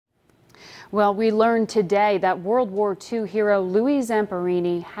Well, we learned today that World War II hero Louis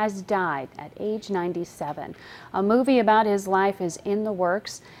Zamperini has died at age 97. A movie about his life is in the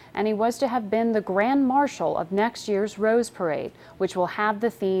works, and he was to have been the Grand Marshal of next year's Rose Parade, which will have the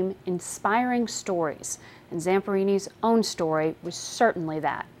theme Inspiring Stories. And Zamperini's own story was certainly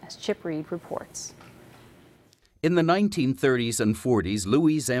that, as Chip Reid reports. In the 1930s and 40s,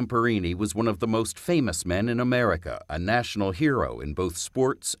 Louis Zamperini was one of the most famous men in America, a national hero in both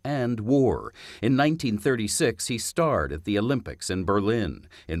sports and war. In 1936, he starred at the Olympics in Berlin.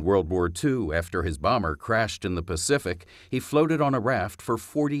 In World War II, after his bomber crashed in the Pacific, he floated on a raft for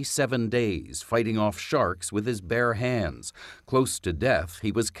 47 days, fighting off sharks with his bare hands. Close to death,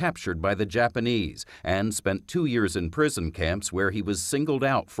 he was captured by the Japanese and spent 2 years in prison camps where he was singled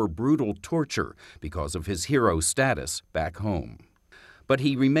out for brutal torture because of his hero status back home. But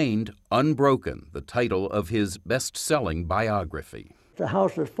he remained unbroken, the title of his best-selling biography. The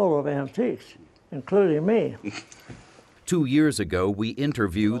house is full of antiques, including me. 2 years ago, we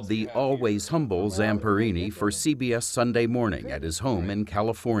interviewed the always humble Zamperini for CBS Sunday Morning at his home in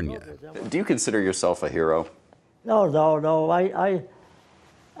California. Do you consider yourself a hero? No.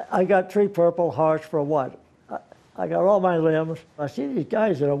 I got 3 Purple Hearts for what? I got all my limbs. I see these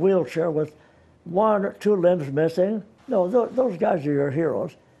guys in a wheelchair with 1 or 2 limbs missing. No, those guys are your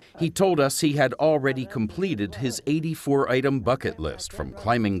heroes. He told us he had already completed his 84-item bucket list, from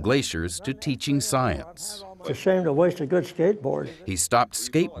climbing glaciers to teaching science. It's a shame to waste a good skateboard. He stopped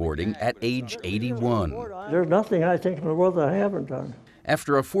skateboarding at age 81. There's nothing, I think, in the world that I haven't done.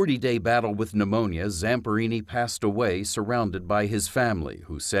 After a 40-day battle with pneumonia, Zamperini passed away surrounded by his family,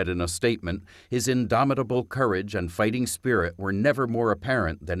 who said in a statement, his indomitable courage and fighting spirit were never more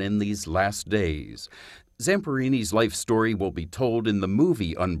apparent than in these last days. Zamperini's life story will be told in the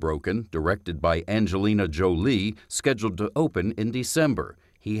movie Unbroken, directed by Angelina Jolie, scheduled to open in December.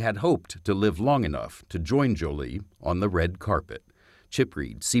 He had hoped to live long enough to join Jolie on the red carpet. Chip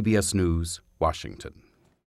Reid, CBS News, Washington.